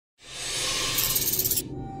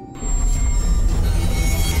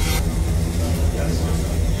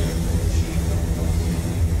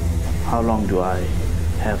How long do I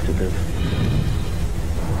have to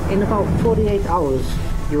live? In about 48 hours,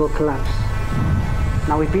 you will collapse.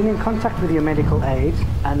 Now, we've been in contact with your medical aid,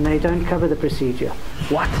 and they don't cover the procedure.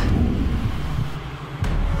 What?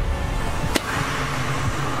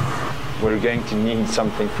 We're going to need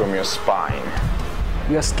something from your spine.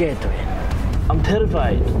 You're scared, Dwayne. I'm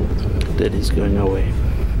terrified that he's going away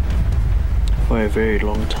for a very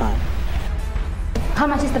long time. How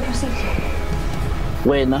much is the procedure?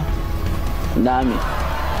 Wena, Nami,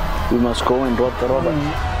 we must go and rob the robber.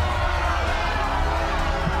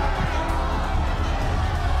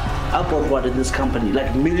 I bought what in this company?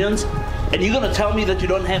 Like millions? And you're gonna tell me that you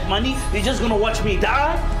don't have money? You're just gonna watch me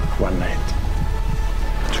die? One night.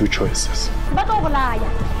 Two choices. Bed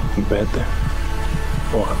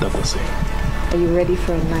or Adabase. Are you ready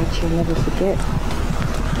for a night you'll never forget?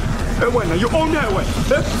 Hey, when you own that way?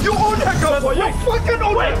 You own that girl, you fucking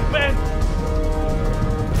own it, man!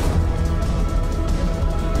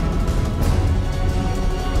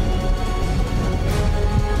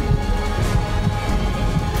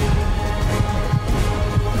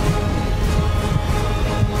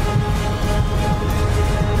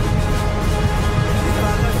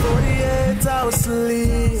 Hours to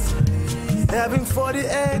leave, having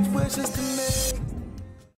 48 wishes to